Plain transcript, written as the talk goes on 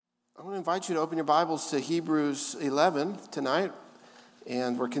I want to invite you to open your Bibles to Hebrews 11 tonight.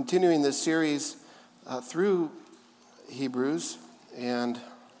 And we're continuing this series through Hebrews, or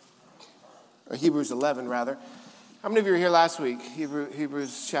Hebrews 11, rather. How many of you were here last week?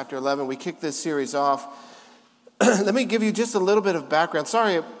 Hebrews chapter 11. We kicked this series off. Let me give you just a little bit of background.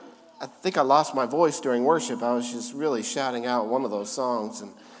 Sorry, I think I lost my voice during worship. I was just really shouting out one of those songs.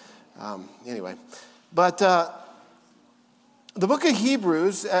 And anyway. But the book of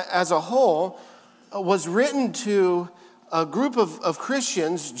Hebrews as a whole was written to a group of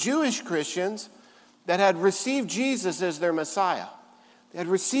Christians, Jewish Christians, that had received Jesus as their Messiah. They had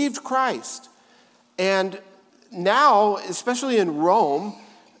received Christ. And now, especially in Rome,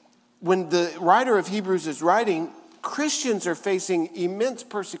 when the writer of Hebrews is writing, Christians are facing immense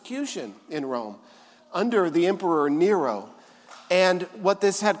persecution in Rome under the Emperor Nero. And what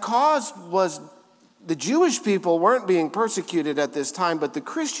this had caused was the Jewish people weren't being persecuted at this time, but the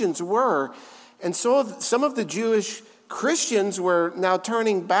Christians were. And so some of the Jewish Christians were now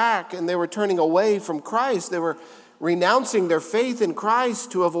turning back, and they were turning away from Christ. They were renouncing their faith in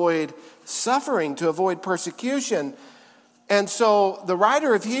Christ to avoid suffering, to avoid persecution. And so the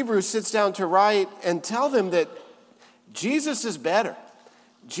writer of Hebrews sits down to write and tell them that Jesus is better.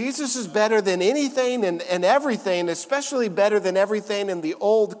 Jesus is better than anything and everything, especially better than everything in the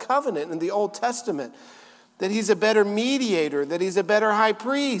Old Covenant, in the Old Testament. That he's a better mediator, that he's a better high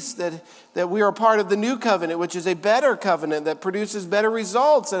priest, that we are part of the New Covenant, which is a better covenant that produces better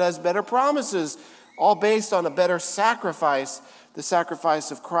results, that has better promises, all based on a better sacrifice, the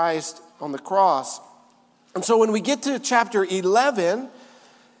sacrifice of Christ on the cross. And so when we get to chapter 11,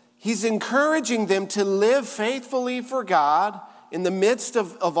 he's encouraging them to live faithfully for God in the midst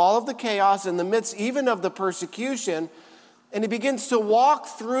of all of the chaos, in the midst even of the persecution. And he begins to walk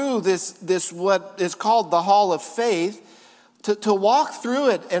through this what is called the Hall of Faith, to walk through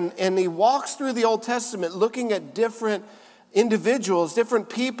it. And he walks through the Old Testament looking at different individuals, different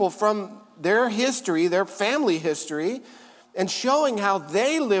people from their history, their family history, and showing how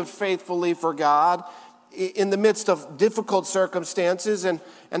they lived faithfully for God in the midst of difficult circumstances, and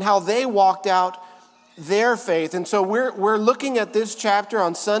how they walked out their faith. And so we're looking at this chapter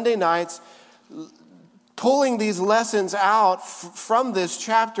on Sunday nights, pulling these lessons out from this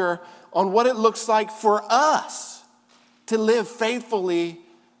chapter on what it looks like for us to live faithfully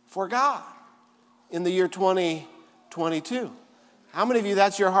for God in the year 2022. How many of you,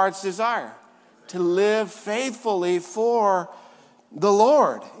 that's your heart's desire? To live faithfully for the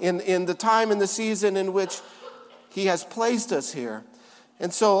Lord in the time and the season in which he has placed us here.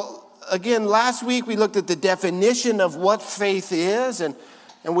 And so, again, last week we looked at the definition of what faith is, and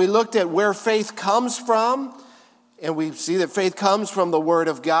we looked at where faith comes from, and we see that faith comes from the Word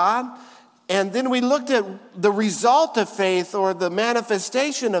of God. And then we looked at the result of faith, or the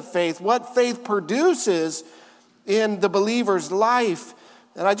manifestation of faith, what faith produces in the believer's life.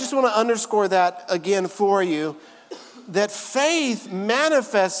 And I just want to underscore that again for you, that faith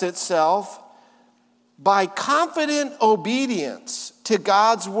manifests itself by confident obedience to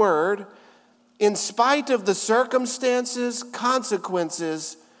God's word in spite of the circumstances,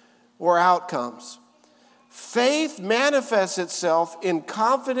 consequences, or outcomes. Faith manifests itself in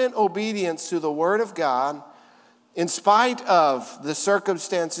confident obedience to the word of God in spite of the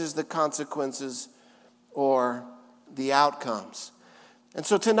circumstances, the consequences, or the outcomes. And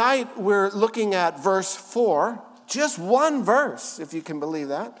so tonight we're looking at verse 4, just one verse, if you can believe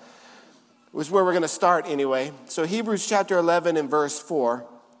that, was where we're going to start anyway. So Hebrews chapter 11 and verse 4,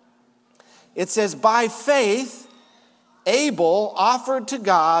 it says, "By faith, Abel offered to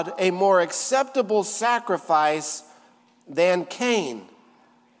God a more acceptable sacrifice than Cain,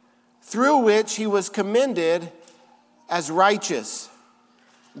 through which he was commended as righteous,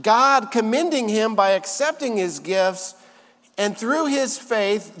 God commending him by accepting his gifts, and through his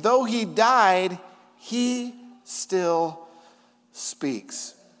faith, though he died, he still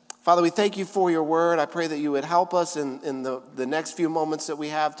speaks." Father, we thank you for your word. I pray that you would help us in the next few moments that we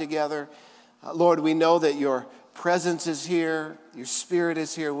have together. Lord, we know that your presence is here. Your spirit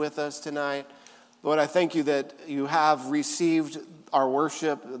is here with us tonight. Lord, I thank you that you have received our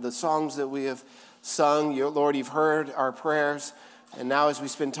worship, the songs that we have sung. Lord, you've heard our prayers. And now as we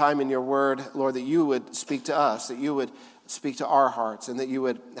spend time in your word, Lord, that you would speak to us, that you would speak to our hearts, and that you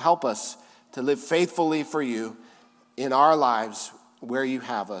would help us to live faithfully for you in our lives where you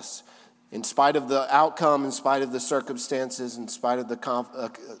have us, in spite of the outcome, in spite of the circumstances, in spite of the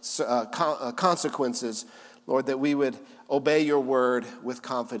consequences, Lord, that we would obey your word with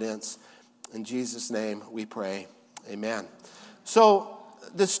confidence. In Jesus' name we pray, amen. So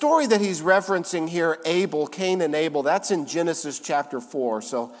the story that he's referencing here, Abel, Cain and Abel, that's in Genesis chapter 4.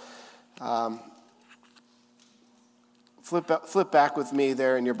 So Flip back with me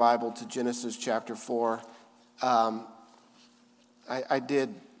there in your Bible to Genesis chapter 4. I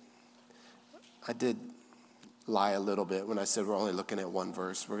did lie a little bit when I said we're only looking at one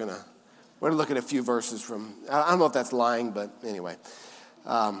verse. We're gonna look at a few verses from. I don't know if that's lying, but anyway,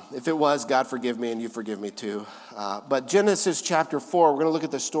 if it was, God forgive me and you forgive me too. But Genesis chapter 4, we're gonna look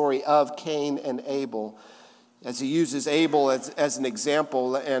at the story of Cain and Abel, as he uses Abel as an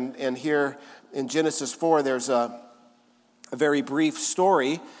example. And here in Genesis 4, there's a very brief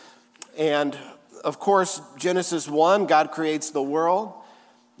story. And of course, Genesis 1, God creates the world.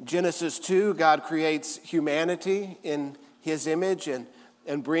 Genesis 2, God creates humanity in his image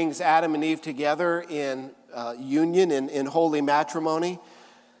and brings Adam and Eve together in union, in holy matrimony.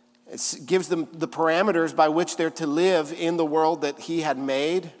 It gives them the parameters by which they're to live in the world that he had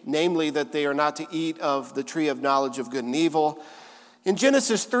made, namely that they are not to eat of the tree of knowledge of good and evil. In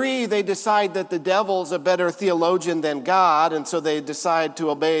Genesis 3, they decide that the devil's a better theologian than God, and so they decide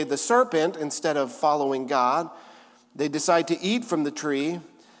to obey the serpent instead of following God. They decide to eat from the tree,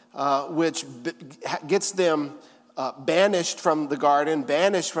 which gets them banished from the garden,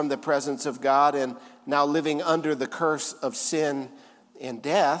 banished from the presence of God, and now living under the curse of sin and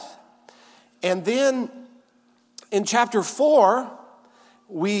death. And then in chapter 4,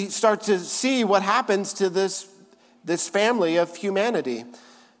 we start to see what happens to this family of humanity,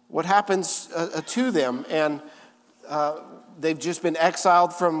 what happens to them. And they've just been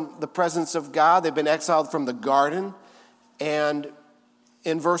exiled from the presence of God. They've been exiled from the garden. And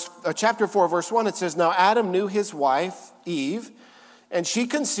in chapter 4, verse 1, it says, "Now Adam knew his wife, Eve, and she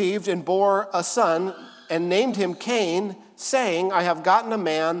conceived and bore a son and named him Cain, saying, 'I have gotten a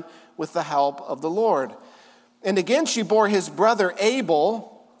man with the help of the Lord.' And again she bore his brother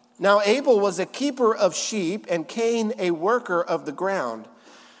Abel. Now Abel was a keeper of sheep, and Cain a worker of the ground.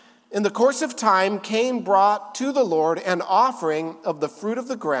 In the course of time, Cain brought to the Lord an offering of the fruit of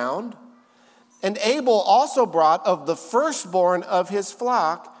the ground, and Abel also brought of the firstborn of his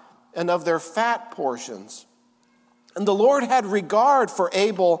flock and of their fat portions. And the Lord had regard for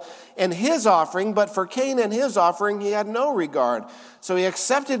Abel and his offering, but for Cain and his offering he had no regard. So he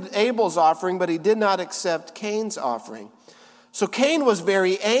accepted Abel's offering, but he did not accept Cain's offering. So Cain was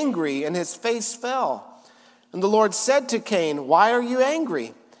very angry, and his face fell. And the Lord said to Cain, 'Why are you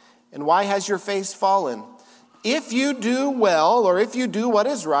angry? And why has your face fallen? If you do well, or if you do what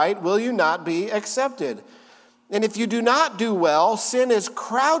is right, will you not be accepted? And if you do not do well, sin is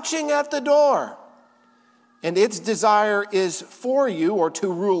crouching at the door, and its desire is for you, or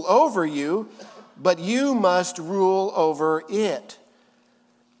to rule over you, but you must rule over it.'"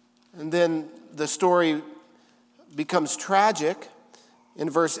 And then the story becomes tragic. In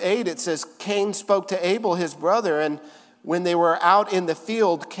verse 8, it says, "Cain spoke to Abel, his brother, and when they were out in the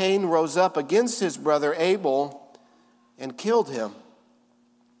field, Cain rose up against his brother Abel and killed him.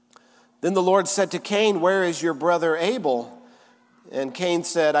 Then the Lord said to Cain, 'Where is your brother Abel?' And Cain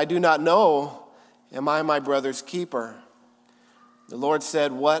said, 'I do not know. Am I my brother's keeper?' The Lord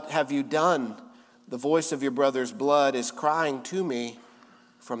said, 'What have you done? The voice of your brother's blood is crying to me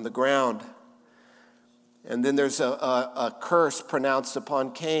from the ground.' And then there's a curse pronounced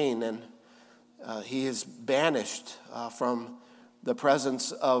upon Cain, and he is banished from the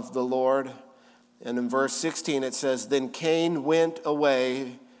presence of the Lord. And in verse 16 it says, "Then Cain went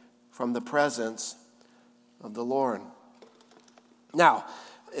away from the presence of the Lord." Now,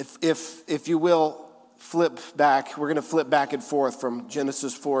 if you will flip back, we're going to flip back and forth from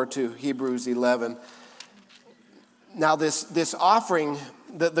Genesis 4 to Hebrews 11. Now this offering,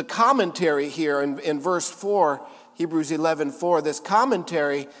 the commentary here in verse 4, Hebrews 11:4, this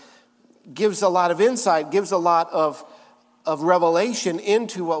commentary gives a lot of insight, gives a lot of revelation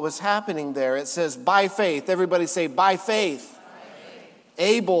into what was happening there. It says, by faith, everybody say, by faith.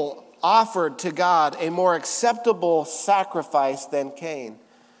 Abel offered to God a more acceptable sacrifice than Cain,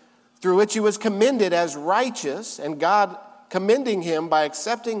 through which he was commended as righteous, and God commending him by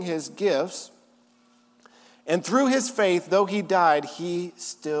accepting his gifts. And through his faith, though he died, he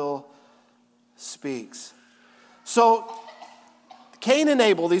still speaks. So Cain and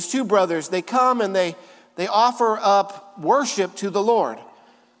Abel, these two brothers, they come and they offer up worship to the Lord.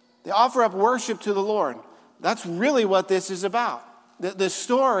 They offer up worship to the Lord. That's really what this is about. The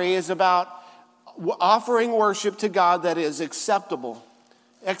story is about offering worship to God that is acceptable.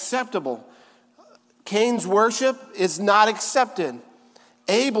 Acceptable. Cain's worship is not accepted.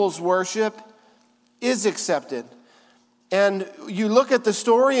 Abel's worship is accepted. And you look at the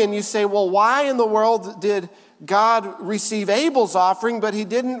story and you say, well, why in the world did God receive Abel's offering, but he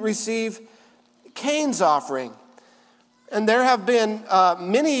didn't receive Cain's offering? And there have been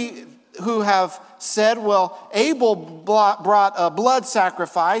many who have said, well, Abel brought a blood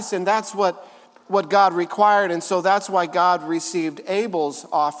sacrifice, and that's what God required, and so that's why God received Abel's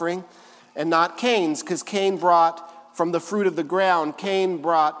offering and not Cain's, because Cain brought from the fruit of the ground. Cain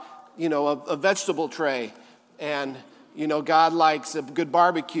brought, a vegetable tray, and, God likes a good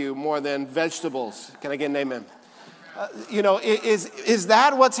barbecue more than vegetables. Can I get an amen? Is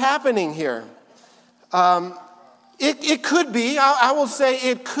that what's happening here? It could be. I will say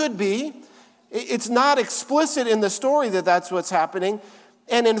it could be. It's not explicit in the story that that's what's happening.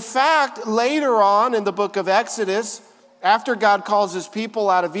 And in fact, later on in the book of Exodus, after God calls his people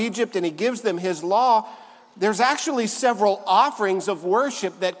out of Egypt and he gives them his law, there's actually several offerings of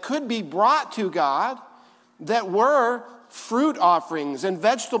worship that could be brought to God that were fruit offerings and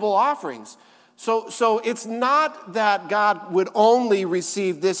vegetable offerings. So it's not that God would only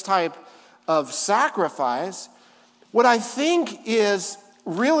receive this type of sacrifice. What I think is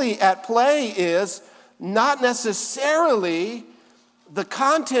really at play is not necessarily the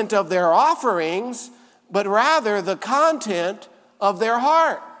content of their offerings, but rather the content of their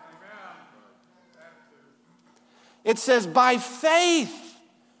heart. It says, by faith,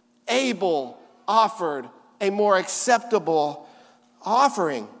 Abel offered a more acceptable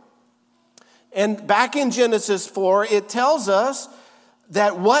offering. And back in Genesis 4, it tells us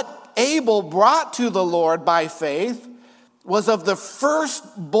that what Abel brought to the Lord by faith was of the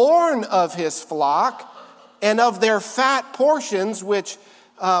firstborn of his flock and of their fat portions, which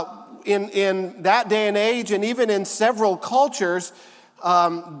in that day and age, and even in several cultures,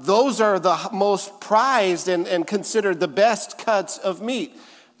 those are the most prized and considered the best cuts of meat.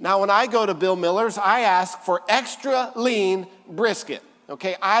 Now, when I go to Bill Miller's, I ask for extra lean brisket.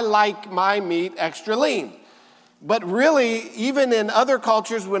 Okay, I like my meat extra lean. But really, even in other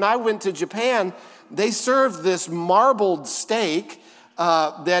cultures, when I went to Japan, they served this marbled steak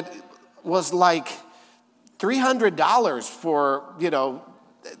that was like $300 for,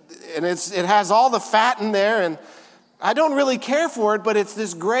 and it has all the fat in there, and I don't really care for it, but it's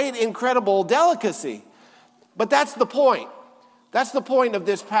this great, incredible delicacy. But that's the point. That's the point of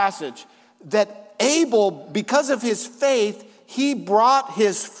this passage, that Abel, because of his faith, he brought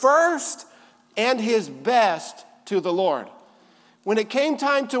his first and his best to the Lord. When it came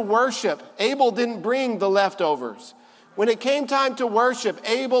time to worship, Abel didn't bring the leftovers. When it came time to worship,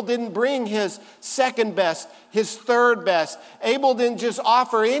 Abel didn't bring his second best, his third best. Abel didn't just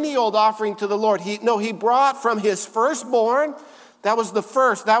offer any old offering to the Lord. He brought from his firstborn. That was the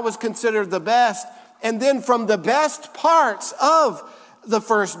first. That was considered the best. And then from the best parts of the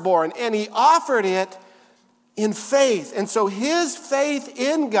firstborn. And he offered it in faith. And so his faith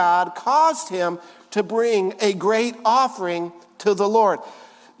in God caused him to bring a great offering to the Lord.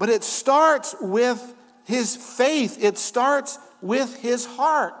 But it starts with his faith. It starts with his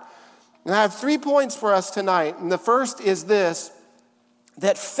heart. And I have 3 points for us tonight. And the first is this,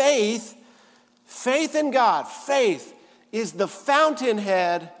 that faith in God, faith is the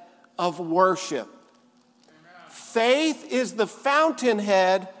fountainhead of worship. Faith is the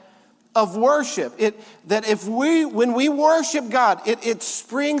fountainhead of worship. When we worship God, it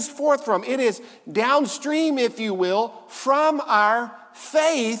springs forth from, it is downstream, if you will, from our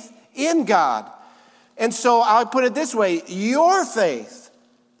faith in God. And so I'll put it this way, your faith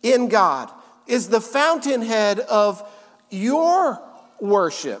in God is the fountainhead of your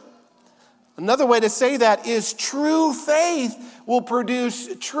worship. Another way to say that is true faith will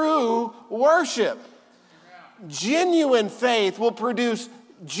produce true worship. Genuine faith will produce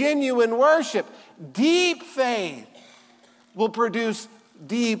genuine worship. Deep faith will produce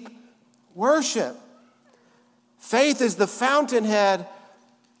deep worship. Faith is the fountainhead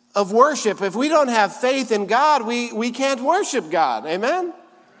of worship. If we don't have faith in God, we can't worship God. Amen?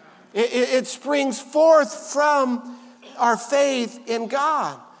 It springs forth from our faith in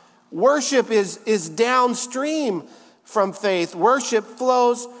God. Worship is downstream from faith. Worship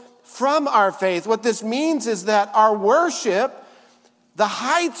flows from our faith. What this means is that our worship, the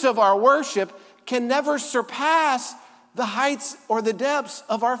heights of our worship, can never surpass the heights or the depths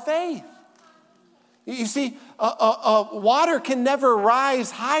of our faith. You see, water can never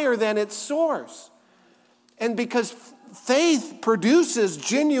rise higher than its source. And because faith produces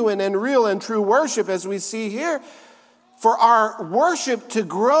genuine and real and true worship, as we see here, for our worship to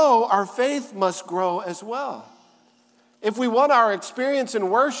grow, our faith must grow as well. If we want our experience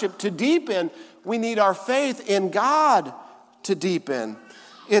in worship to deepen, we need our faith in God to deepen.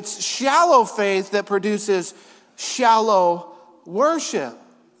 It's shallow faith that produces shallow worship.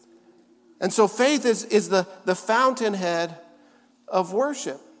 And so faith is the fountainhead of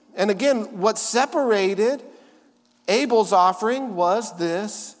worship. And again, what separated Abel's offering was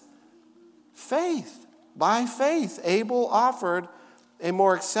this faith. By faith, Abel offered a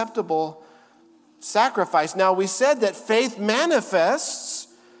more acceptable sacrifice. Now, we said that faith manifests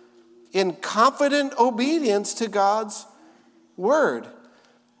in confident obedience to God's word.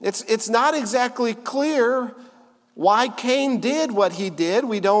 It's not exactly clear why Cain did what he did.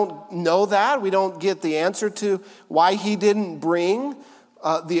 We don't know that. We don't get the answer to why he didn't bring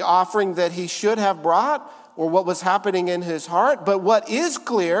the offering that he should have brought or what was happening in his heart. But what is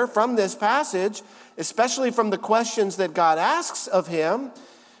clear from this passage, especially from the questions that God asks of him,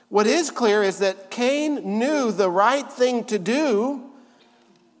 what is clear is that Cain knew the right thing to do,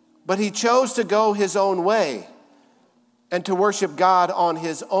 but he chose to go his own way and to worship God on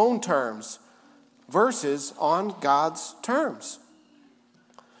his own terms versus on God's terms.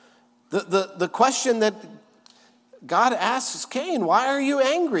 The question that God asks Cain, why are you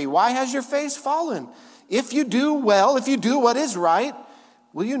angry? Why has your face fallen? If you do well, if you do what is right,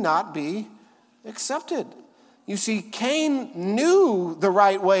 will you not be accepted? You see, Cain knew the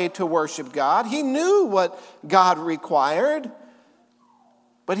right way to worship God. He knew what God required,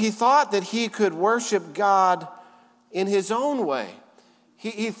 but he thought that he could worship God in his own way.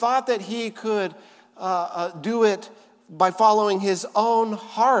 He thought that he could do it by following his own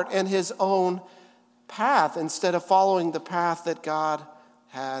heart and his own path instead of following the path that God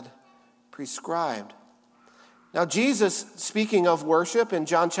had prescribed. Now, Jesus, speaking of worship in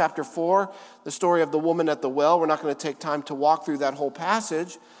John chapter 4, the story of the woman at the well, we're not going to take time to walk through that whole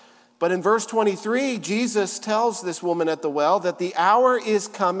passage. But in verse 23, Jesus tells this woman at the well that the hour is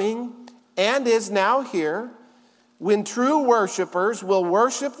coming and is now here when true worshipers will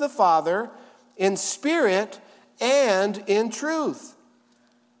worship the Father in spirit and in truth.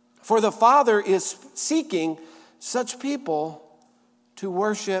 For the Father is seeking such people to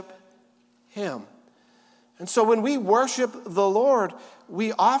worship him. And so when we worship the Lord,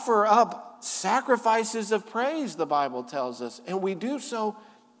 we offer up sacrifices of praise, the Bible tells us. And we do so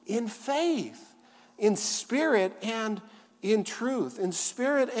in faith, in spirit and in truth. In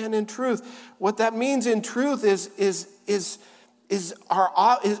spirit and in truth. What that means in truth is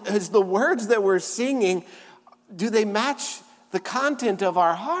the words that we're singing, do they match the content of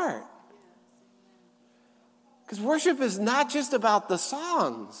our heart? Because worship is not just about the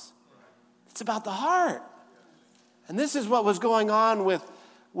songs. It's about the heart. And this is what was going on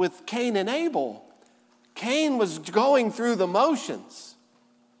with Cain and Abel. Cain was going through the motions.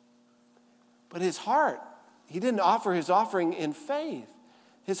 But his heart, he didn't offer his offering in faith.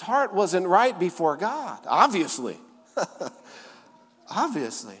 His heart wasn't right before God, obviously.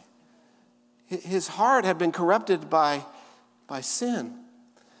 Obviously. His heart had been corrupted by sin.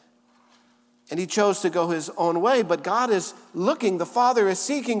 And he chose to go his own way. But God is looking, the Father is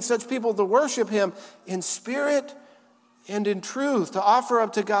seeking such people to worship him in spirit and in truth, to offer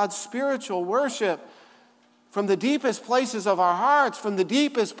up to God spiritual worship from the deepest places of our hearts, from the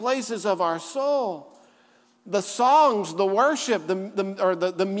deepest places of our soul. The songs, the worship,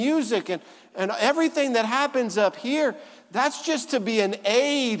 the music, and everything that happens up here, that's just to be an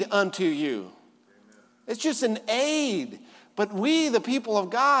aid unto you. It's just an aid. But we, the people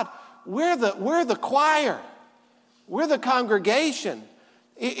of God, we're the choir. We're the congregation.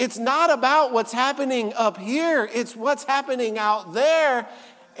 It's not about what's happening up here. It's what's happening out there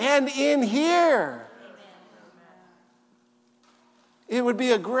and in here. It would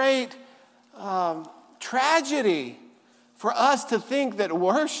be a great tragedy for us to think that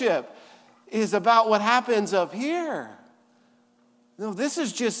worship is about what happens up here. No, this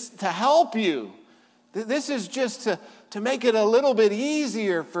is just to help you. This is just to make it a little bit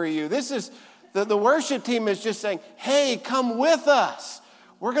easier for you. This is the worship team is just saying, hey, come with us.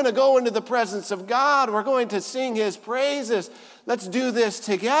 We're going to go into the presence of God. We're going to sing his praises. Let's do this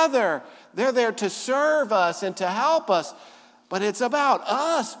together. They're there to serve us and to help us. But it's about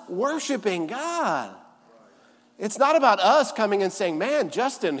us worshiping God. It's not about us coming and saying, man,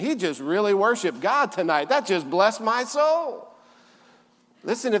 Justin, he just really worshiped God tonight. That just blessed my soul.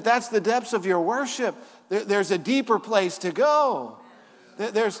 Listen, if that's the depths of your worship, there's a deeper place to go.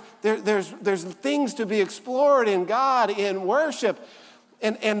 There's things to be explored in God, in worship.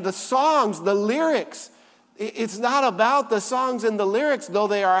 And the songs, the lyrics, it's not about the songs and the lyrics, though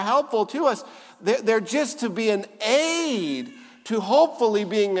they are helpful to us. They're just to be an aid to hopefully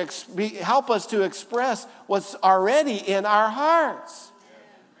help us to express what's already in our hearts.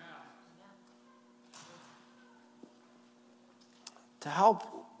 To help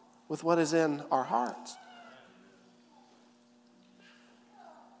with what is in our hearts.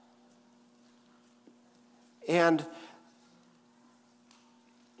 And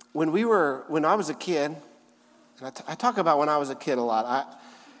when I was a kid, and I talk about when I was a kid a lot.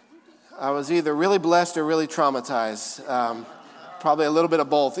 I was either really blessed or really traumatized. Probably a little bit of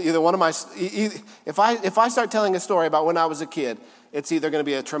both. Either one of my, if I start telling a story about when I was a kid, it's either going to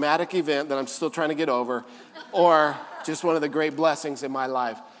be a traumatic event that I'm still trying to get over, or just one of the great blessings in my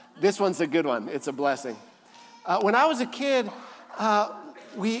life. This one's a good one. It's a blessing. When I was a kid,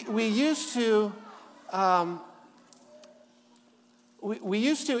 we used to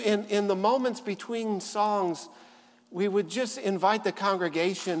in the moments between songs, we would just invite the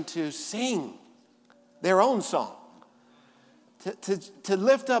congregation to sing their own song, to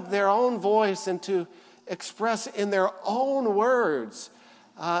lift up their own voice and to express in their own words.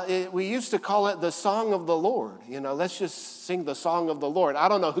 We used to call it the Song of the Lord. Let's just sing the Song of the Lord. I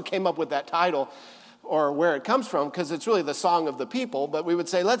don't know who came up with that title or where it comes from, because it's really the song of the people. But we would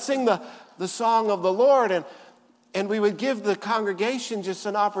say, let's sing the Song of the Lord. And we would give the congregation just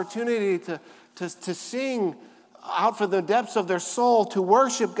an opportunity to sing out from the depths of their soul, to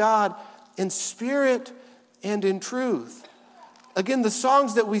worship God in spirit and in truth. Again, the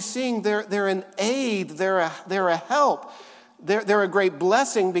songs that we sing, they're an aid, they're a help. They're a great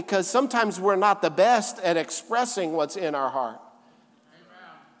blessing, because sometimes we're not the best at expressing what's in our heart.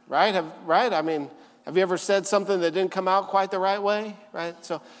 Amen. Right? I mean, have you ever said something that didn't come out quite the right way? Right?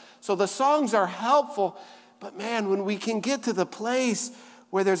 So the songs are helpful, but man, when we can get to the place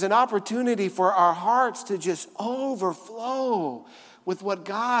where there's an opportunity for our hearts to just overflow with what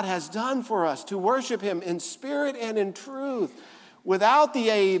God has done for us, to worship Him in spirit and in truth, without the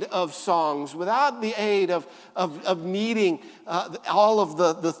aid of songs, without the aid of needing all of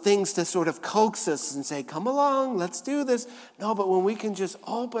the things to sort of coax us and say, come along, let's do this. No, but when we can just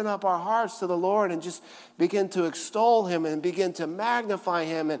open up our hearts to the Lord and just begin to extol Him and begin to magnify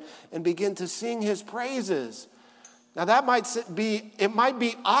Him and begin to sing His praises. Now that might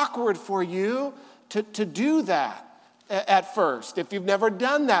be awkward for you to do that at first, if you've never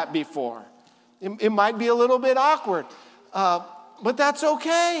done that before. It might be a little bit awkward. But that's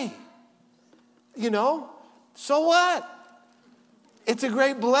okay. So what? It's a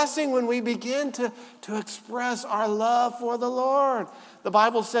great blessing when we begin to express our love for the Lord. The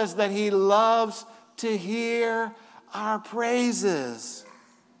Bible says that He loves to hear our praises.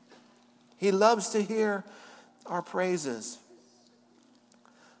 He loves to hear our praises.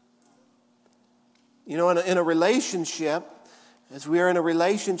 In a relationship, as we are in a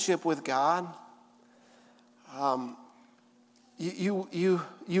relationship with God, you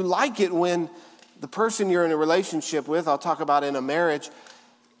like it when the person you're in a relationship with, I'll talk about in a marriage,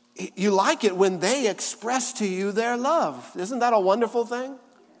 you like it when they express to you their love. Isn't that a wonderful thing?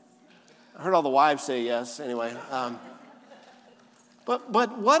 I heard all the wives say yes, anyway. But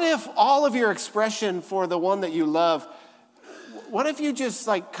what if all of your expression for the one that you love, what if you just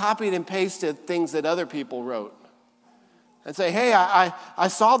copied and pasted things that other people wrote? And say, hey, I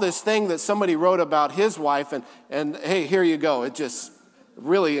saw this thing that somebody wrote about his wife, and hey, here you go. It just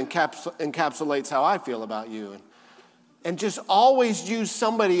really encapsulates how I feel about you. And just always use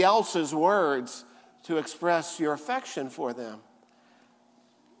somebody else's words to express your affection for them.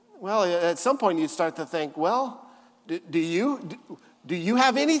 Well, at some point you start to think, well, do you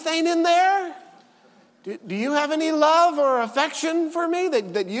have anything in there? Do you have any love or affection for me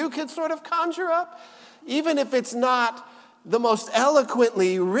that you could sort of conjure up? Even if it's not the most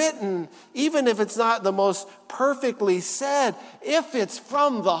eloquently written, even if it's not the most perfectly said, if it's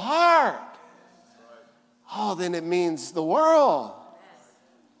from the heart, then it means the world.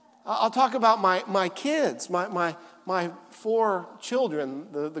 I'll talk about my kids, my 4 children,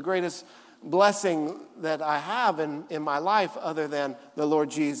 the greatest blessing that I have in my life other than the Lord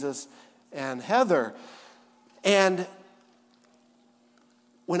Jesus and Heather. And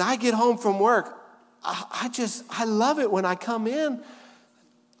when I get home from work, I love it when I come in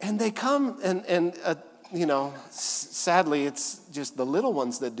and they come and sadly it's just the little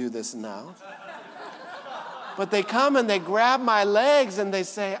ones that do this now. But they come and they grab my legs and they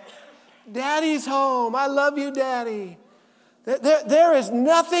say, Daddy's home. I love you, Daddy. There is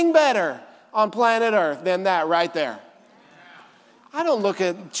nothing better on planet Earth than that right there. I don't look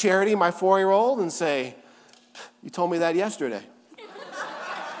at Charity, my 4-year-old, and say, you told me that yesterday.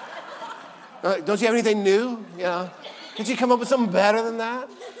 Don't you have anything new? Could you come up with something better than that?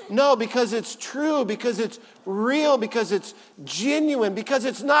 No, because it's true, because it's real, because it's genuine, because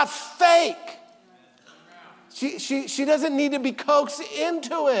it's not fake. She doesn't need to be coaxed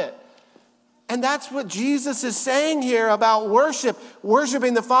into it. And that's what Jesus is saying here about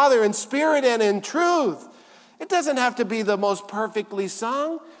worshiping the Father in spirit and in truth. It doesn't have to be the most perfectly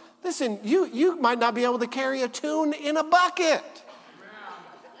sung. Listen, you might not be able to carry a tune in a bucket.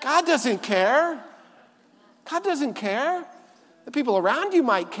 God doesn't care. God doesn't care. The people around you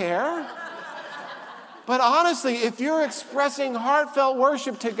might care. But honestly, if you're expressing heartfelt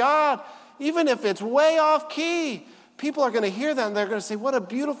worship to God, even if it's way off key, people are going to hear that and they're going to say, what a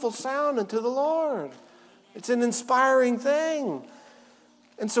beautiful sound unto the Lord. It's an inspiring thing.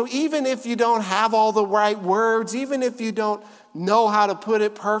 And so even if you don't have all the right words, even if you don't know how to put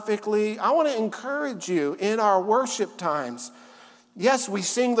it perfectly, I want to encourage you in our worship times. Yes, we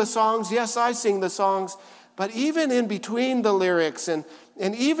sing the songs. Yes, I sing the songs. But even in between the lyrics and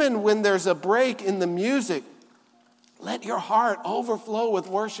even when there's a break in the music, let your heart overflow with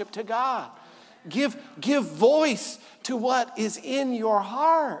worship to God. Give voice to what is in your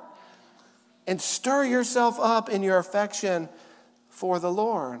heart. And stir yourself up in your affection for the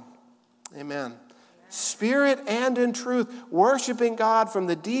Lord. Amen. Spirit and in truth, worshiping God from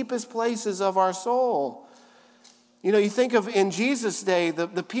the deepest places of our soul. You know, you think of in Jesus' day,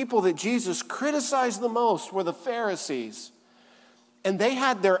 the people that Jesus criticized the most were the Pharisees. And they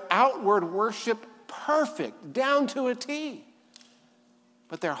had their outward worship perfect, down to a T.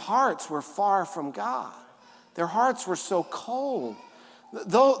 But their hearts were far from God. Their hearts were so cold.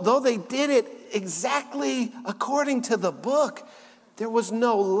 Though they did it exactly according to the book, there was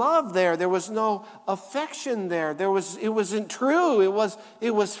no love there. There was no affection there. It wasn't true.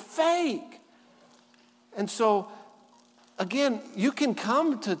 It was fake. And so, again, you can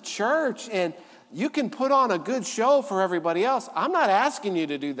come to church and you can put on a good show for everybody else. I'm not asking you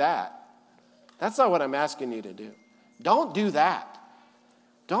to do that. That's not what I'm asking you to do. Don't do that.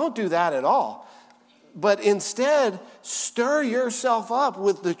 Don't do that at all. But instead, stir yourself up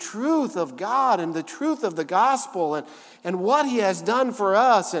with the truth of God and the truth of the gospel and what he has done for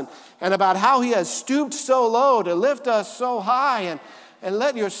us and about how he has stooped so low to lift us so high and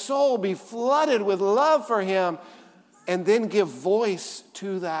let your soul be flooded with love for him and then give voice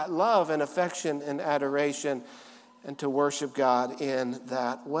to that love and affection and adoration and to worship God in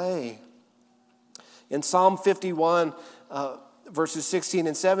that way. In Psalm 51, verses 16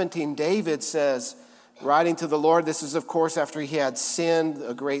 and 17, David says, writing to the Lord, this is, of course, after he had sinned,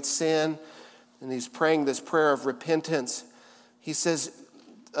 a great sin, and he's praying this prayer of repentance. He says,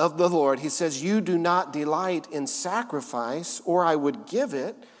 of the Lord, he says, you do not delight in sacrifice, or I would give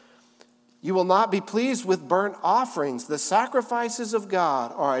it. You will not be pleased with burnt offerings. The sacrifices of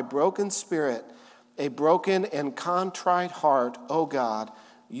God are a broken spirit, a broken and contrite heart, O God,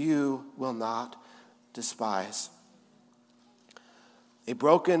 you will not despise. A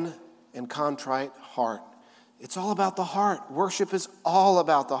broken and contrite heart. It's all about the heart. Worship is all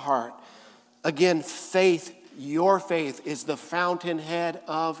about the heart. Again, faith, your faith is the fountainhead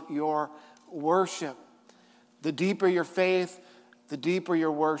of your worship. The deeper your faith, the deeper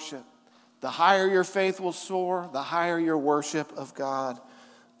your worship. The higher your faith will soar, the higher your worship of God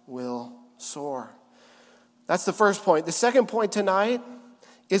will soar. That's the first point. The second point tonight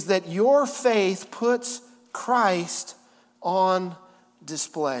is that your faith puts Christ on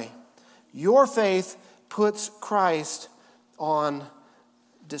display. Your faith puts Christ on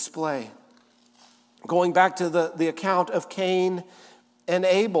display. Going back to the account of Cain and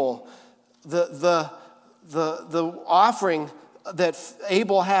Abel, the offering that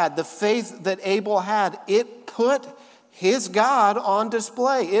Abel had, the faith that Abel had, it put his God on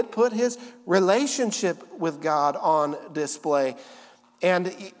display. It put his relationship with God on display. And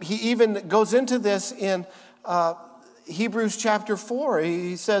he even goes into this in Hebrews chapter 4.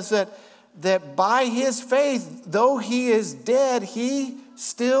 He says that by his faith, though he is dead, he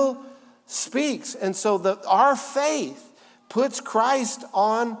still speaks. And so our faith puts Christ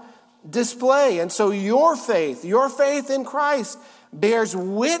on display. And so your faith in Christ bears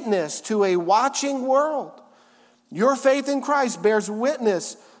witness to a watching world. Your faith in Christ bears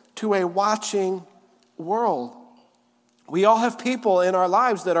witness to a watching world. We all have people in our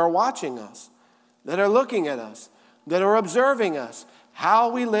lives that are watching us, that are looking at us, that are observing us, how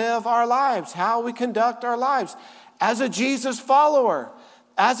we live our lives, how we conduct our lives as a Jesus follower,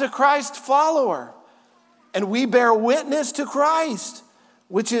 as a Christ follower. And we bear witness to Christ,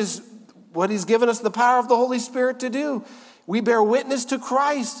 which is what he's given us the power of the Holy Spirit to do. We bear witness to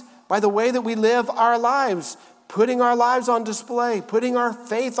Christ by the way that we live our lives, putting our lives on display, putting our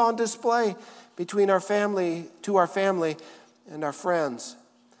faith on display between our family and our friends.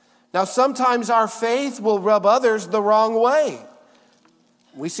 Now, sometimes our faith will rub others the wrong way.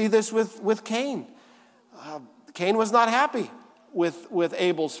 We see this with Cain. Cain was not happy with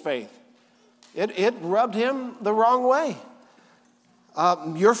Abel's faith. It rubbed him the wrong way.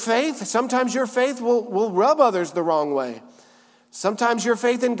 Sometimes your faith will rub others the wrong way. Sometimes your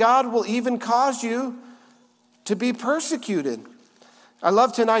faith in God will even cause you to be persecuted. I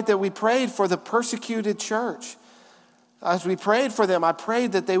love tonight that we prayed for the persecuted church. As we prayed for them, I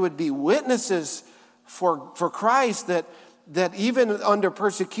prayed that they would be witnesses for Christ, that even under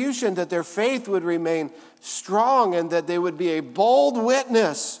persecution, that their faith would remain strong and that they would be a bold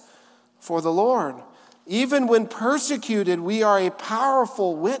witness for the Lord. Even when persecuted, we are a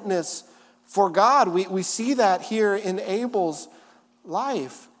powerful witness for God. We see that here in Abel's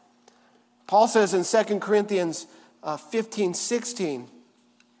life. Paul says in 2 Corinthians 15:16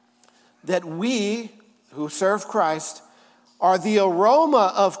 that we who serve Christ are the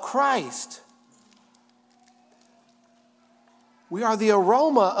aroma of Christ. We are the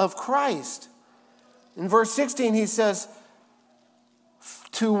aroma of Christ. In verse 16, he says,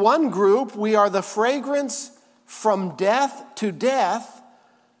 to one group, we are the fragrance from death to death,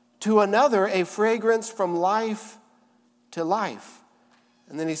 to another, a fragrance from life to life.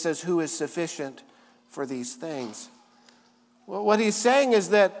 And then he says, who is sufficient for these things? Well, what he's saying is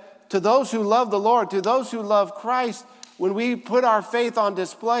that to those who love the Lord, to those who love Christ, when we put our faith on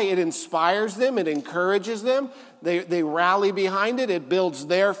display, it inspires them, it encourages them, they rally behind it, it builds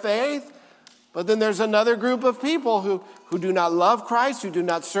their faith. But then there's another group of people who do not love Christ, who do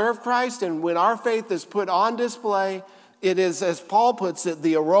not serve Christ, and when our faith is put on display, it is, as Paul puts it,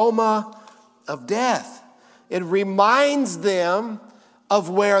 the aroma of death. It reminds them of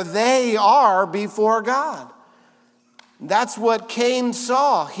where they are before God. That's what Cain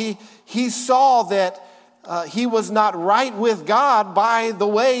saw. He saw that he was not right with God by the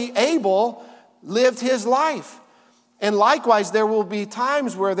way Abel lived his life. And likewise, there will be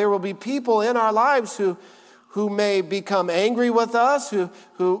times where there will be people in our lives who may become angry with us,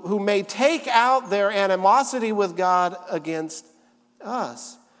 who may take out their animosity with God against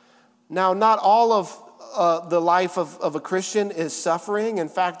us. Now, not all of the life of a Christian is suffering. In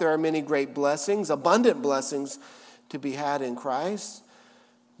fact, there are many great blessings, abundant blessings to be had in Christ.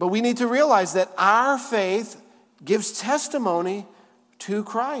 But we need to realize that our faith gives testimony to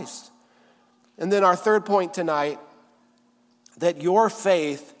Christ. And then our third point tonight, that your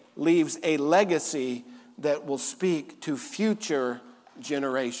faith leaves a legacy that will speak to future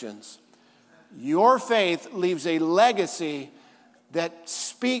generations. Your faith leaves a legacy that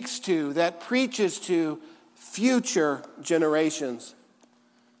speaks to, that preaches to future generations.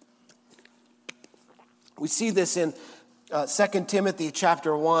 We see this in 2 Timothy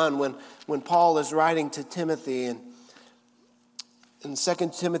chapter 1 when Paul is writing to Timothy. And in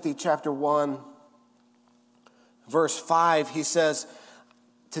 2 Timothy chapter 1, verse 5, he says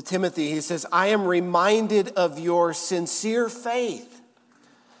to Timothy, he says, I am reminded of your sincere faith,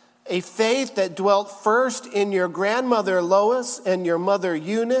 a faith that dwelt first in your grandmother Lois and your mother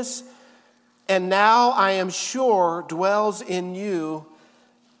Eunice, and now I am sure dwells in you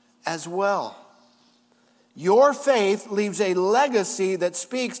as well. Your faith leaves a legacy that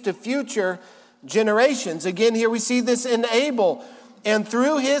speaks to future generations. Again, here we see this in Abel. And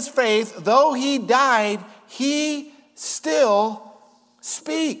through his faith, though he died, he still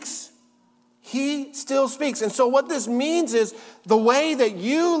speaks. He still speaks. And so what this means is the way that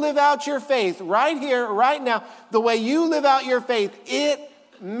you live out your faith right here, right now, the way you live out your faith, it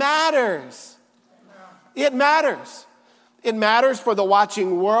matters. It matters. It matters for the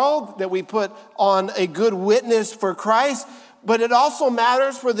watching world that we put on a good witness for Christ, but it also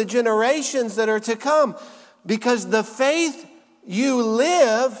matters for the generations that are to come, because the faith you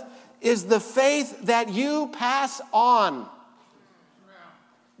live is the faith that you pass on.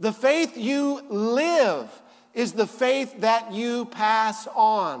 The faith you live is the faith that you pass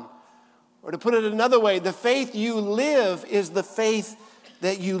on. Or to put it another way, the faith you live is the faith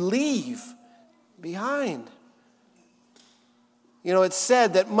that you leave behind. You know, it's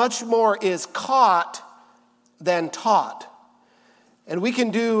said that much more is caught than taught. And we can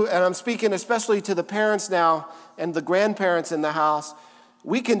do, and I'm speaking especially to the parents now and the grandparents in the house,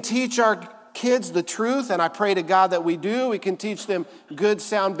 we can teach our kids the truth, and I pray to God that we do. We can teach them good,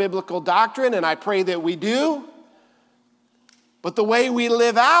 sound biblical doctrine, and I pray that we do. But the way we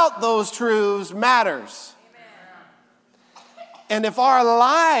live out those truths matters. And if our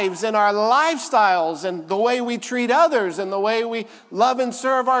lives and our lifestyles and the way we treat others and the way we love and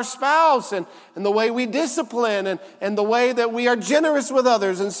serve our spouse and the way we discipline and the way that we are generous with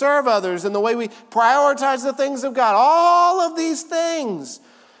others and serve others and the way we prioritize the things of God, all of these things,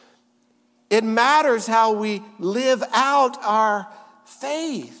 it matters how we live out our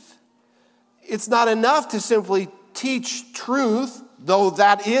faith. It's not enough to simply teach truth, though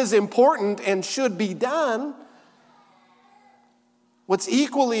that is important and should be done. What's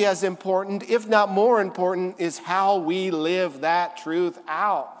equally as important, if not more important, is how we live that truth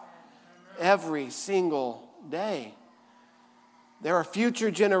out every single day. There are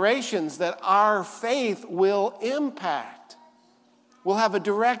future generations that our faith will impact. will have a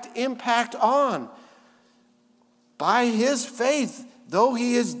direct impact on. By his faith, though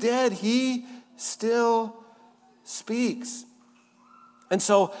he is dead, he still speaks. And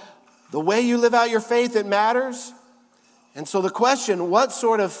so the way you live out your faith, it matters. And so the question, what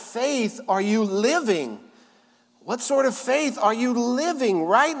sort of faith are you living? What sort of faith are you living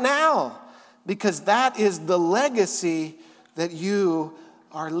right now? Because that is the legacy that you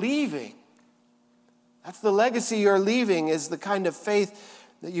are leaving. That's the legacy you're leaving, is the kind of faith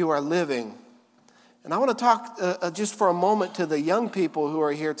that you are living. And I want to talk just for a moment to the young people who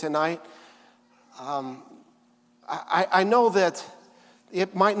are here tonight. I know that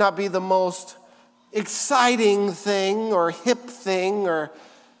it might not be the most exciting thing or hip thing, or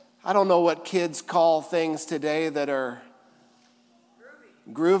I don't know what kids call things today that are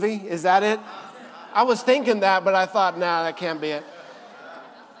groovy. Is that it? I was thinking that, but I thought, nah, that can't be it.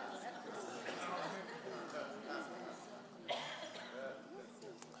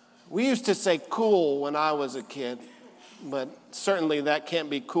 We used to say cool when I was a kid, but certainly that can't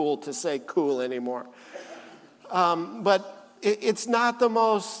be cool to say cool anymore. But it's not the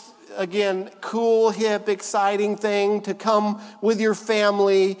most, again, cool, hip, exciting thing to come with your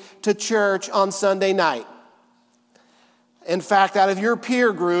family to church on Sunday night. In fact, out of your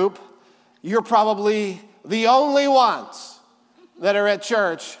peer group, you're probably the only ones that are at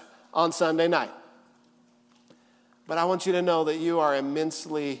church on Sunday night. But I want you to know that you are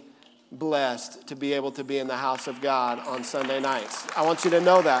immensely blessed to be able to be in the house of God on Sunday nights. I want you to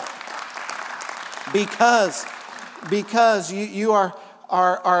know that. Because you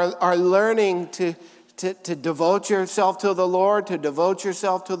are learning to devote yourself to the Lord, to devote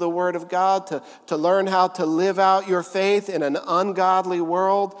yourself to the Word of God, to learn how to live out your faith in an ungodly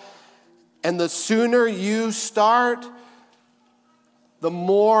world. And the sooner you start, the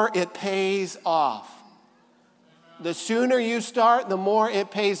more it pays off. The sooner you start, the more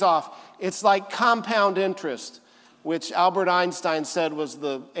it pays off. It's like compound interest, which Albert Einstein said was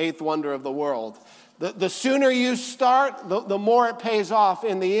the eighth wonder of the world. The sooner you start, the more it pays off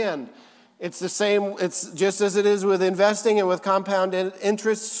in the end. It's the same, it's just as it is with investing and with compound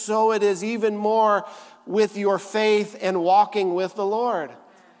interest, so it is even more with your faith and walking with the Lord.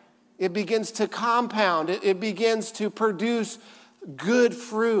 It begins to compound. It begins to produce good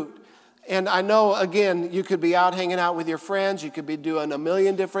fruit. And I know, again, you could be out hanging out with your friends. You could be doing a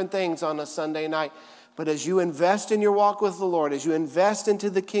million different things on a Sunday night. But as you invest in your walk with the Lord, as you invest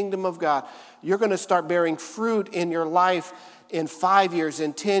into the kingdom of God, you're going to start bearing fruit in your life in 5 years,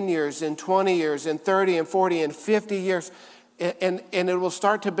 in 10 years, in 20 years, in 30 and 40 and 50 years. And it will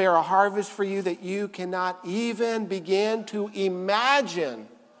start to bear a harvest for you that you cannot even begin to imagine.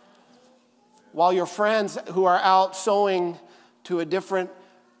 While your friends who are out sowing to a different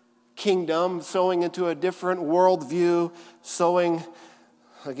kingdom, sowing into a different worldview, sowing,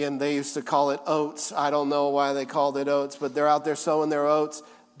 again, they used to call it oats. I don't know why they called it oats, but they're out there sowing their oats.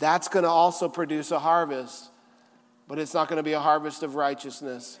 That's going to also produce a harvest, but it's not going to be a harvest of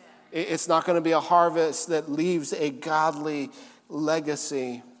righteousness. It's not going to be a harvest that leaves a godly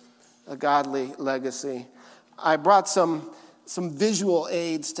legacy, a godly legacy. I brought some visual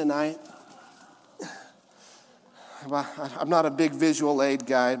aids tonight. I'm not a big visual aid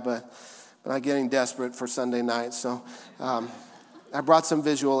guy, but I'm getting desperate for Sunday night. So I brought some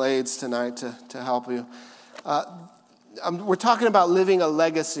visual aids tonight to help you. We're talking about living a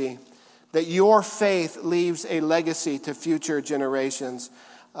legacy, that your faith leaves a legacy to future generations.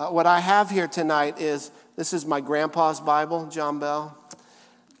 What I have here tonight this is my grandpa's Bible, John Bell.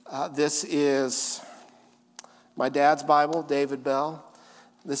 This is my dad's Bible, David Bell.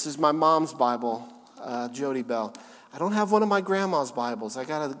 This is my mom's Bible, Jody Bell. I don't have one of my grandma's Bibles. I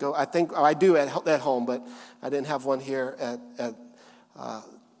gotta go. I think I do at home, but I didn't have one here at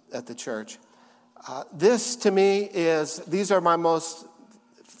the church. This to me these are my most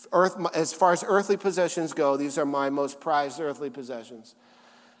as far as earthly possessions go. These are my most prized earthly possessions.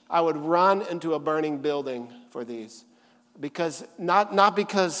 I would run into a burning building for these, because not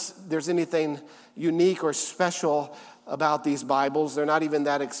because there's anything unique or special about these Bibles. They're not even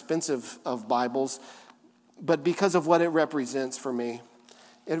that expensive of Bibles. But because of what it represents for me.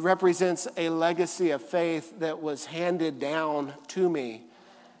 It represents a legacy of faith that was handed down to me.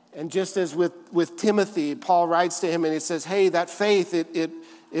 And just as with Timothy, Paul writes to him and he says, hey, that faith, it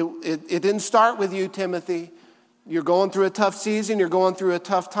didn't start with you, Timothy. You're going through a tough season. You're going through a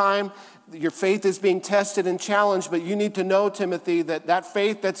tough time. Your faith is being tested and challenged. But you need to know, Timothy, that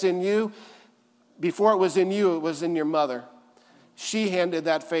faith that's in you, before it was in you, it was in your mother. She handed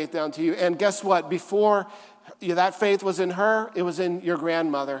that faith down to you. And guess what? Before that faith was in her, it was in your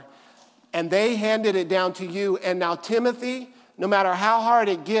grandmother. And they handed it down to you. And now Timothy, no matter how hard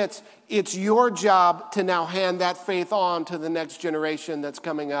it gets, it's your job to now hand that faith on to the next generation that's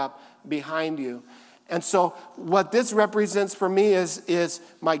coming up behind you. And so what this represents for me is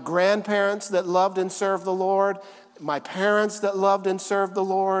my grandparents that loved and served the Lord, my parents that loved and served the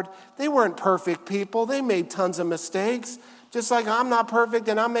Lord. They weren't perfect people. They made tons of mistakes. Just like I'm not perfect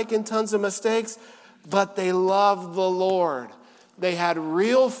and I'm making tons of mistakes, but they loved the Lord. They had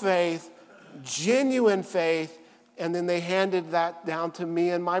real faith, genuine faith, and then they handed that down to me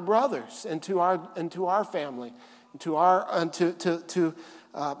and my brothers and to our family,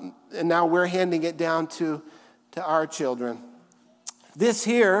 and now we're handing it down to our children. This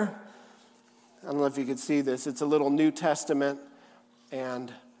here, I don't know if you can see this. It's a little New Testament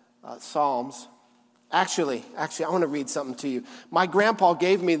and Psalms. Actually, I want to read something to you. My grandpa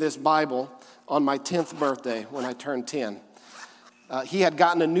gave me this Bible on my 10th birthday when I turned 10. He had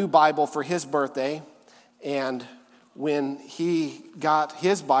gotten a new Bible for his birthday, and when he got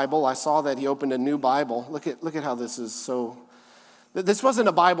his Bible, I saw that he opened a new Bible. Look at how this is so. This wasn't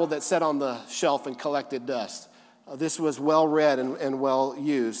a Bible that sat on the shelf and collected dust. This was well read and well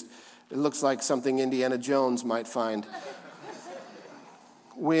used. It looks like something Indiana Jones might find.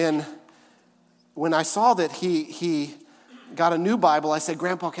 When I saw that he got a new Bible, I said,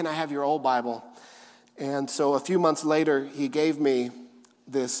 "Grandpa, can I have your old Bible?" And so a few months later, he gave me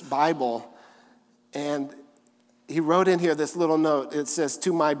this Bible, and he wrote in here this little note. It says,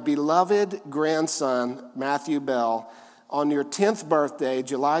 "To my beloved grandson, Matthew Bell, on your 10th birthday,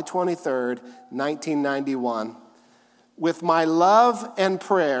 July 23rd, 1991, with my love and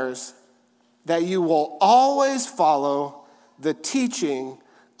prayers that you will always follow the teaching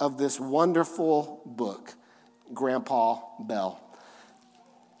of this wonderful book, Grandpa Bell."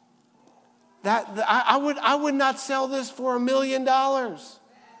 I would not sell this for $1 million.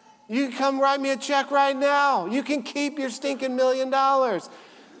 You can come write me a check right now. You can keep your stinking $1 million.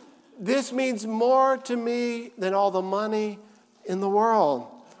 This means more to me than all the money in the world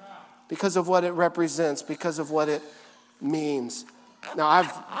because of what it represents, because of what it means. Now,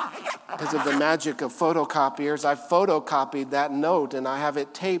 because of the magic of photocopiers, I've photocopied that note, and I have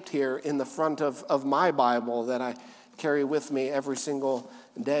it taped here in the front of my Bible that I carry with me every single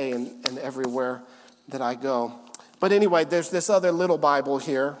day and everywhere that I go. But anyway, there's this other little Bible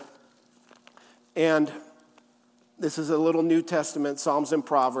here, and this is a little New Testament, Psalms and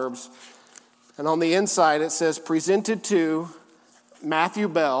Proverbs. And on the inside, it says, "Presented to Matthew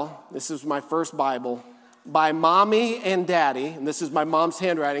Bell," this is my first Bible, "by Mommy and Daddy," and this is my mom's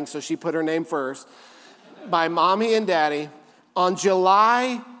handwriting, so she put her name first, "by Mommy and Daddy, on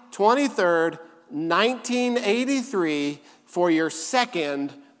July 23rd, 1983, for your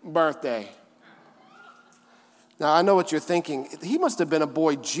 2nd birthday." Now, I know what you're thinking. He must have been a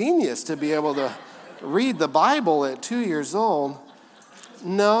boy genius to be able to read the Bible at 2 years old.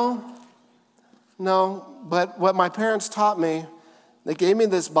 No, but what my parents taught me, they gave me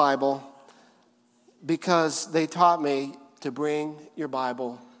this Bible because they taught me to bring your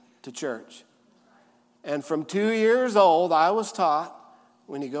Bible to church. And from 2 years old, I was taught,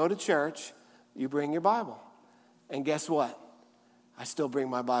 when you go to church, you bring your Bible. And guess what? I still bring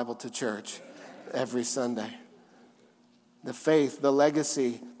my Bible to church every Sunday. The faith, the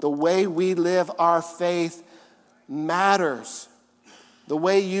legacy, the way we live our faith matters. The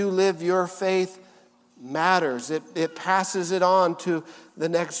way you live your faith matters. It passes it on to the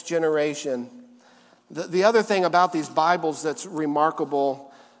next generation. The other thing about these Bibles that's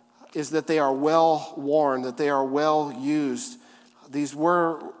remarkable is that they are well worn, that they are well used. These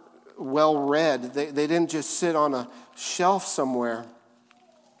were well read. They didn't just sit on a shelf somewhere.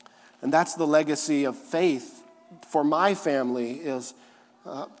 And that's the legacy of faith for my family, is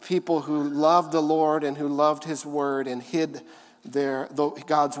people who loved the Lord and who loved His Word and hid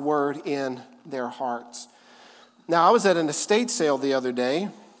God's Word in their hearts. Now, I was at an estate sale the other day.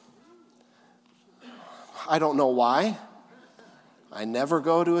 I don't know why. I never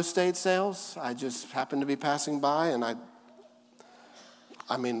go to estate sales. I just happened to be passing by, and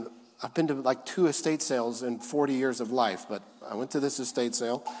I've been to like 2 estate sales in 40 years of life, but I went to this estate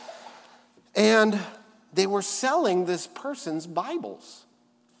sale, and they were selling this person's Bibles.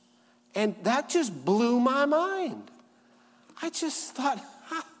 And that just blew my mind. I just thought,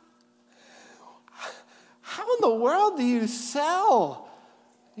 how in the world do you sell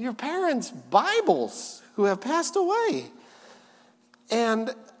your parents' Bibles who have passed away?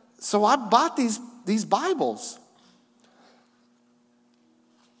 And so I bought these Bibles.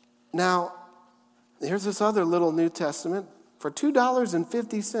 Now, here's this other little New Testament for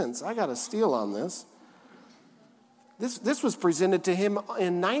 $2.50. I got a steal on this. This was presented to him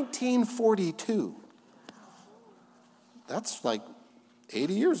in 1942. that's like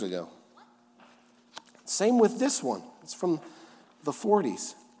 80 years ago. Same with this one. It's from the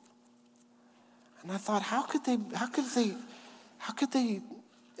 40s. And I thought, how could they,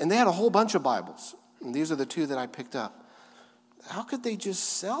 and they had a whole bunch of Bibles. And these are the two that I picked up. How could they just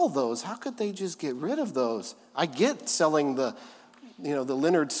sell those? How could they just get rid of those? I get selling the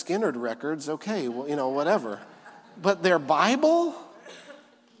Lynyrd Skynyrd records. Okay, well, whatever. But their Bible?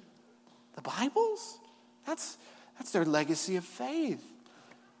 The Bibles? That's their legacy of faith.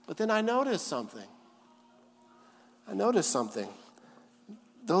 But then I noticed something.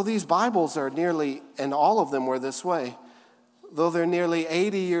 Though these Bibles are nearly, and all of them were this way, though they're nearly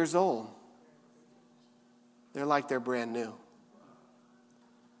 80 years old, they're like they're brand new.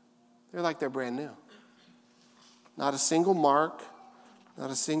 They're like they're brand new. Not a single mark, not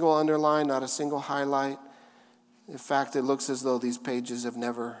a single underline, not a single highlight. In fact, it looks as though these pages have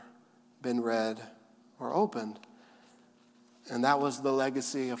never been read or opened. And that was the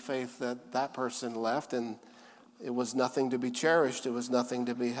legacy of faith that person left, and it was nothing to be cherished. It was nothing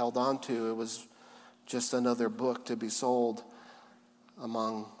to be held on to. It was just another book to be sold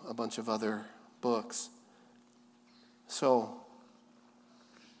among a bunch of other books. So,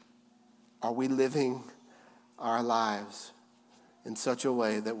 are we living our lives in such a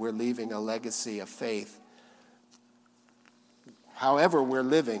way that we're leaving a legacy of faith? However we're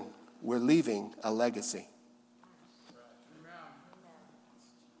leaving a legacy.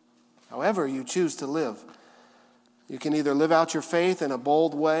 However you choose to live. You can either live out your faith in a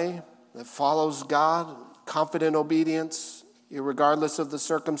bold way that follows God, confident obedience, regardless of the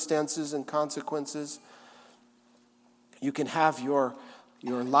circumstances and consequences. You can have your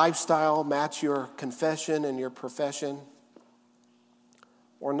lifestyle match your confession and your profession,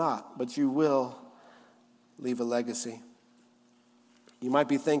 or not, but you will leave a legacy. You might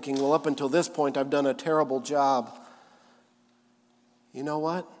be thinking, well, up until this point, I've done a terrible job. You know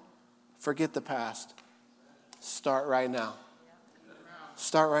what? Forget the past. Start right now.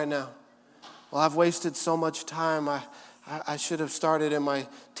 Start right now. Well, I've wasted so much time. I should have started in my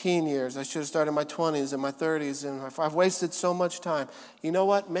teen years. I should have started in my 20s and my 30s. And I've wasted so much time. You know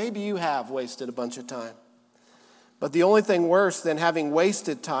what? Maybe you have wasted a bunch of time. But the only thing worse than having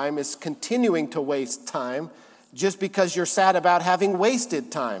wasted time is continuing to waste time just because you're sad about having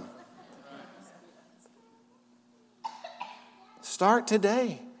wasted time. Start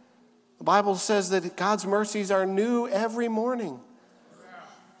today. The Bible says that God's mercies are new every morning.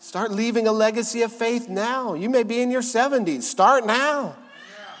 Start leaving a legacy of faith now. You may be in your 70s. Start now.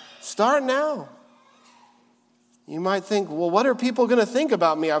 Start now. You might think, well, what are people going to think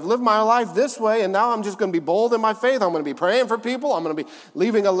about me? I've lived my life this way, and now I'm just going to be bold in my faith. I'm going to be praying for people. I'm going to be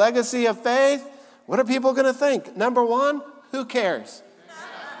leaving a legacy of faith. What are people going to think? Number one, who cares?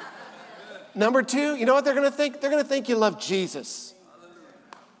 Number two, you know what they're going to think? They're going to think you love Jesus.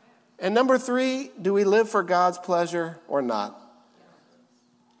 And number three, do we live for God's pleasure or not?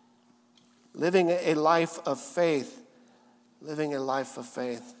 Living a life of faith. Living a life of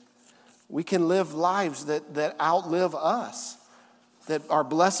faith. We can live lives that outlive us, that are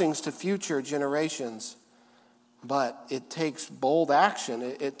blessings to future generations. But it takes bold action.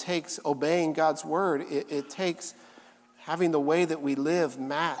 It takes obeying God's word. It takes having the way that we live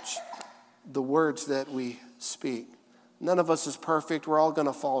match the words that we speak. None of us is perfect. We're all going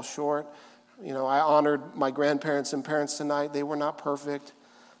to fall short. You know, I honored my grandparents and parents tonight. They were not perfect,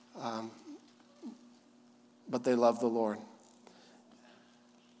 but they loved the Lord.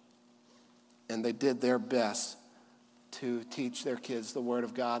 And they did their best to teach their kids the Word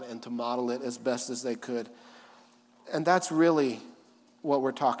of God and to model it as best as they could. And that's really what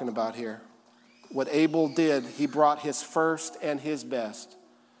we're talking about here. What Abel did, he brought his first and his best.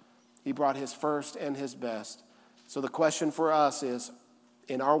 He brought his first and his best. So the question for us is,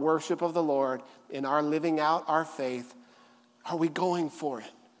 in our worship of the Lord, in our living out our faith, are we going for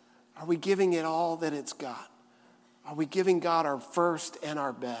it? Are we giving it all that it's got? Are we giving God our first and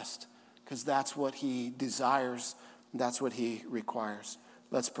our best? Because that's what he desires. That's what he requires.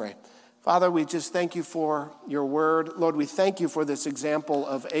 Let's pray. Father, we just thank you for your word. Lord, we thank you for this example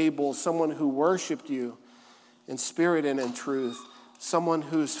of Abel, someone who worshiped you in spirit and in truth, someone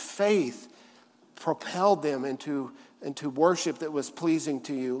whose faith propelled them into worship that was pleasing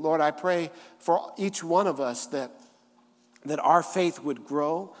to you. Lord, I pray for each one of us that our faith would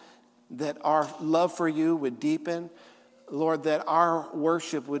grow, that our love for you would deepen. Lord, that our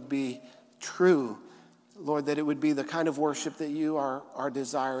worship would be true. Lord, that it would be the kind of worship that you are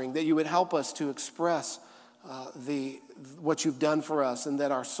desiring, that you would help us to express what you've done for us, and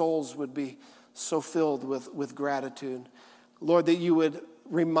that our souls would be so filled with gratitude. Lord, that you would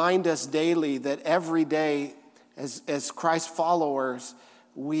remind us daily that every day As Christ followers,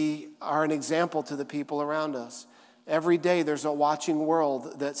 we are an example to the people around us. Every day there's a watching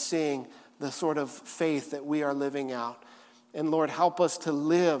world that's seeing the sort of faith that we are living out. And Lord, help us to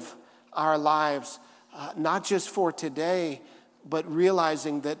live our lives, not just for today, but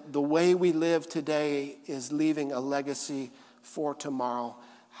realizing that the way we live today is leaving a legacy for tomorrow.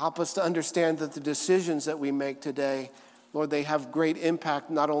 Help us to understand that the decisions that we make today, Lord, they have great impact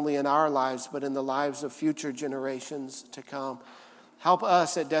not only in our lives, but in the lives of future generations to come. Help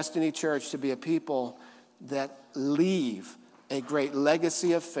us at Destiny Church to be a people that leave a great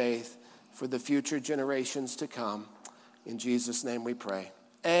legacy of faith for the future generations to come. In Jesus' name we pray.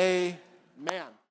 Amen.